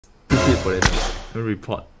por eso. No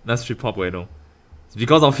report. Let's report Bueno. It's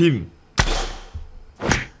because of him.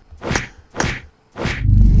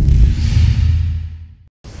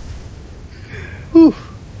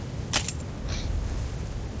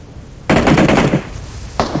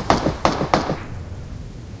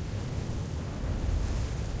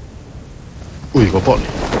 Ui, got bot.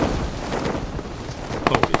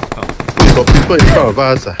 Holy cow. We got people in front of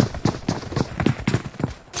us.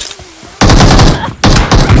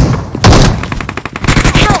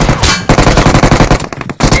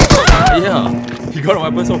 Yeah, he got a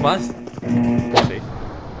weapon so fast. Okay.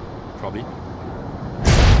 Probably.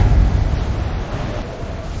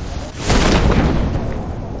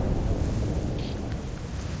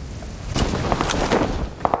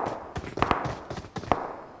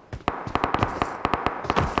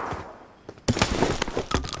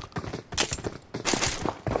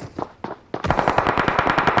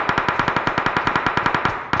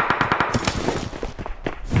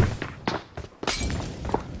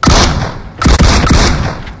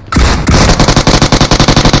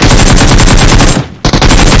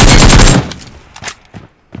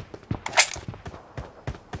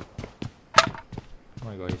 Oh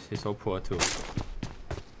my god, he's so poor too.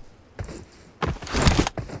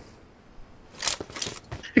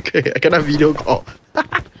 Okay, I can have video call.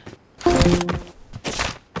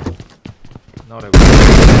 Now that we're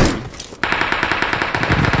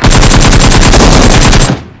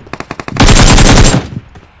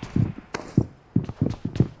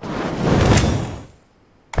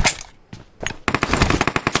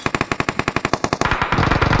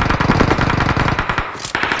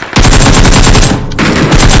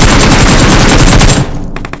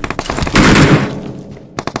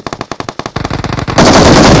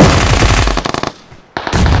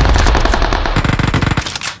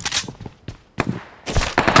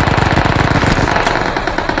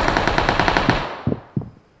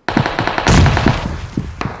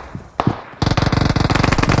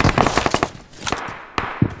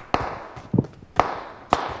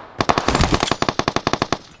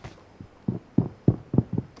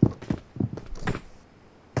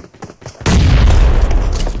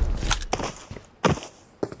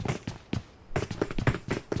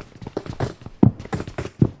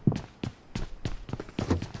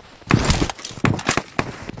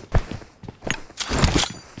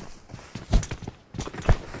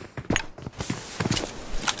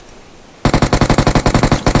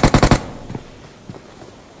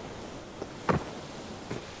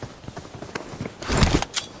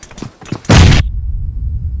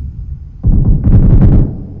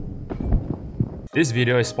This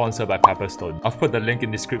video is sponsored by Pepperstone. I've put the link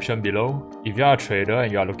in the description below. If you are a trader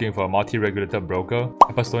and you are looking for a multi-regulated broker,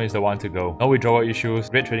 Pepperstone is the one to go. No withdrawal issues,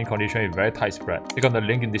 great trading condition with very tight spread. Click on the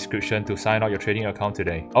link in the description to sign out your trading account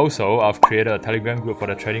today. Also, I've created a Telegram group for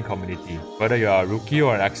the trading community. Whether you are a rookie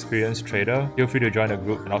or an experienced trader, feel free to join the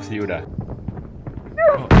group and I'll see you there.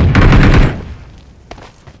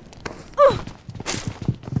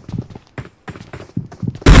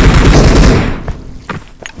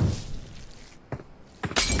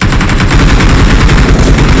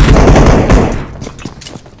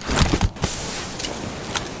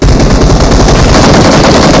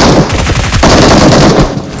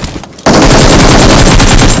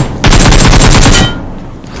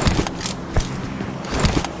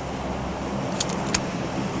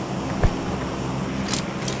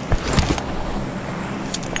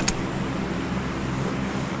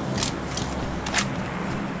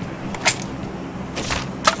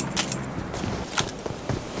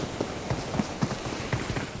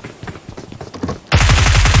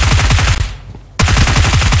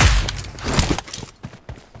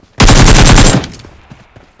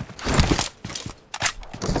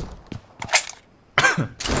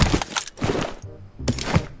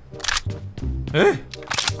 Eh?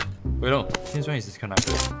 Wait, no. Since when is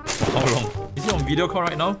disconnected? How long? Is he on video call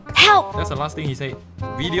right now? Help! That's the last thing he said.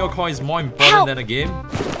 Video call is more important than a game?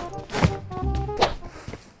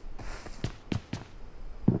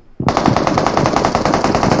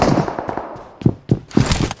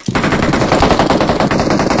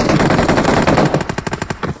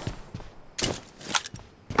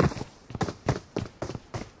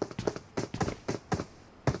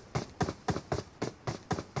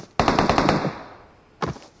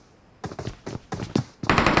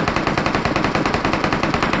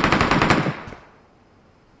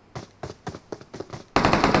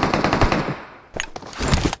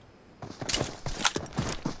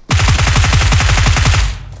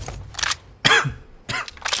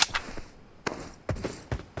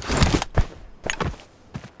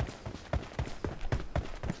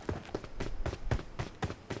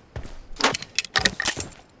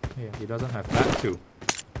 Hey, he doesn't have that too.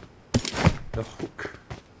 The hook.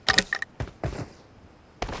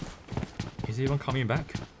 Is he even coming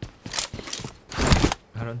back?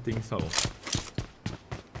 I don't think so.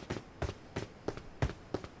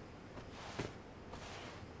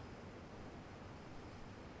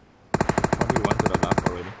 Probably went to the left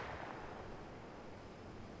already.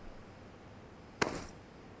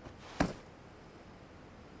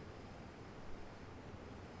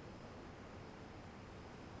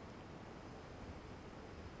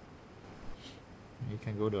 You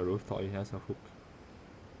can go to the rooftop, it has a hook.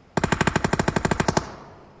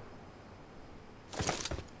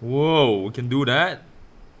 Whoa, we can do that?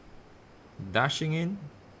 Dashing in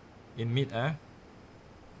mid-air?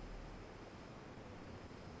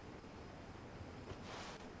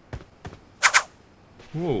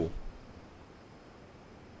 Whoa.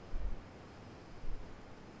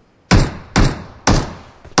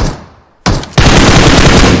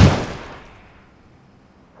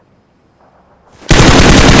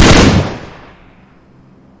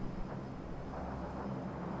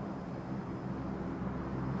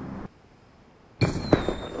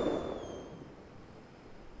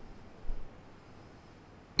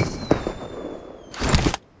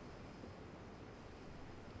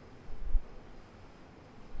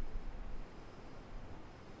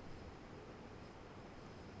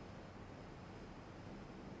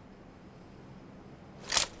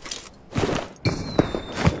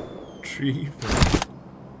 Tree.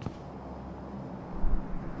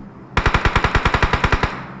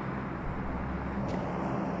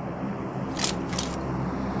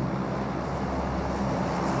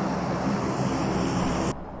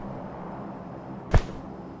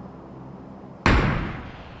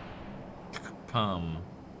 Come.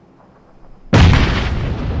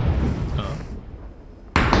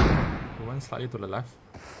 He went slightly to the left.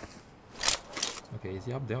 Okay, is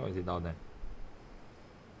he up there or is he down there?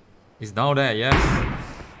 It's down there, yes.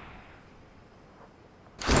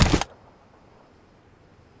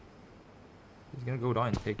 He's gonna go down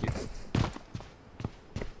and take it.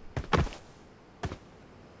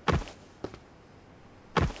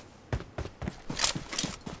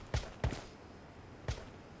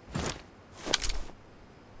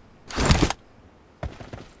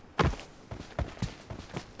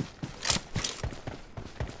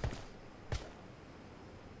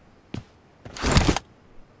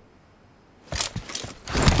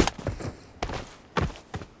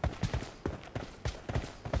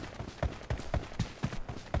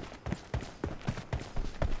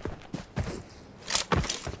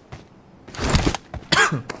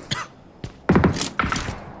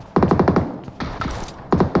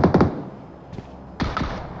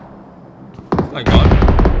 My god.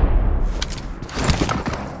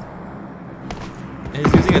 And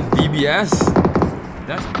he's using a DBS?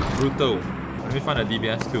 That's brutal. Let me find a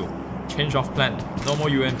DBS too. Change of plan. No more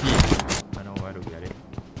UMP. I know where to get it.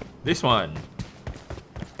 This one.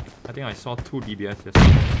 I think I saw 2 DBS just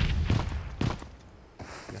now.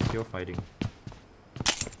 They're still fighting.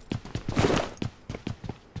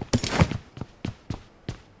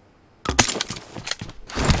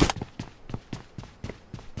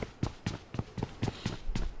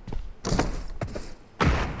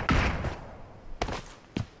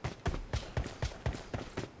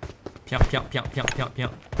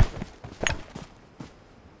 Piang.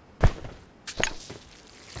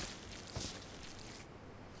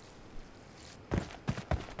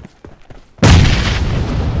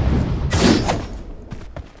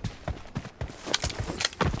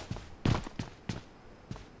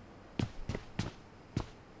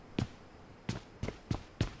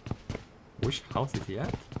 Which house is he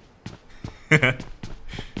at?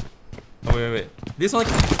 Oh, wait. This one,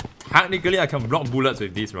 technically I can block bullets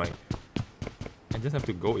with this, right? I just have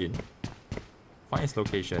to go in, find its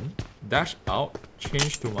location, dash out,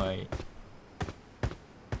 change to my...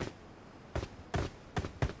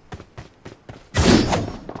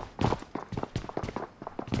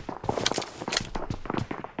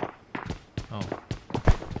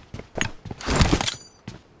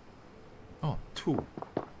 Oh, 2.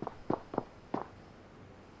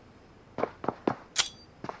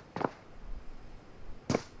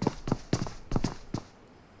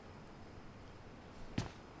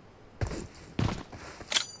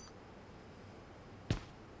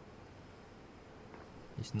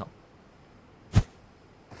 He's not.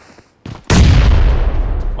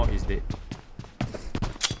 Oh, he's dead.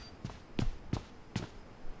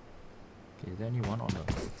 Okay, is there anyone on the...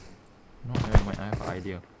 No, never mind, I have an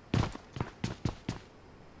idea.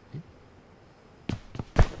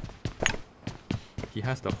 He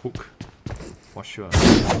has the hook, for sure.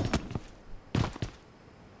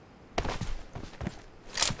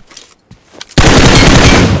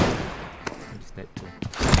 That too.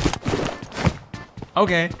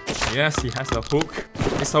 Okay. Yes, he has the hook.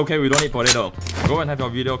 It's okay, we don't need potato. Go and have your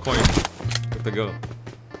video call with the girl.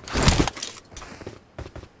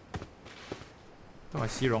 Oh, I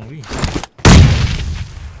see wrongly.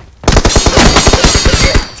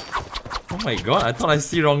 Oh my god, I thought I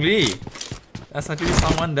see wrongly. There's actually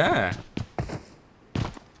someone there.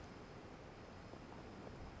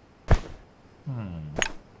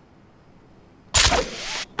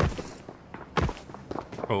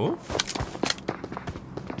 Oh?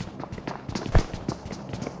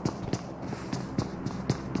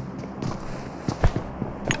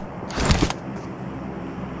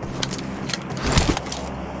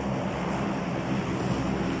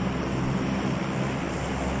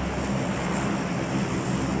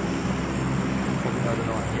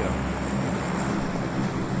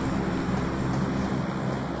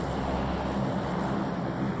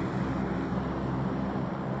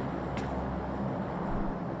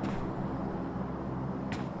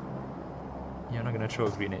 You're not gonna throw a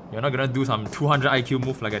grenade. You're not gonna do some 200 IQ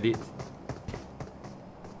move like I did.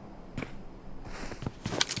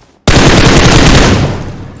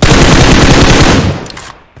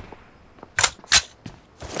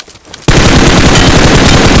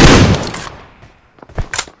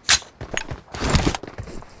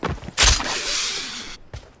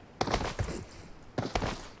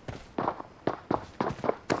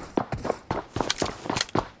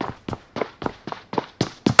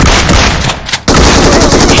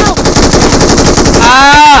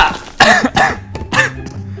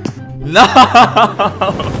 No!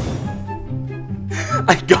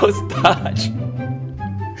 I ghost touch.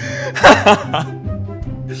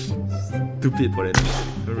 Stupid for it.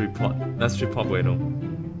 Don't report. Let's report Bueno.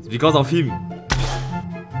 It's because of him.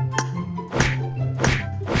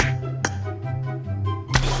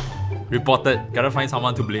 Reported. Gotta find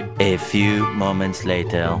someone to blame. A few moments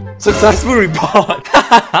later. Successful report.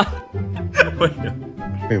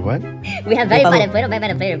 Wait, what? We have verified and Bueno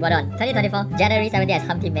banned play report on 2024 January 17 as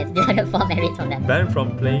hum teammates. 4 merits from them. Banned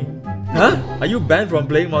from playing? Huh? Are you banned from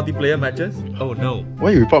playing multiplayer matches? Oh no.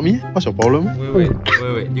 Why you report me? What's your problem?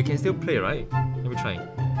 Wait. You can still play, right? Let me try.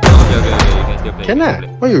 Okay, you can still play. Can I?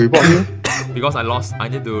 Why you report me? Because I lost. I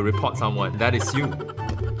need to report someone. That is you.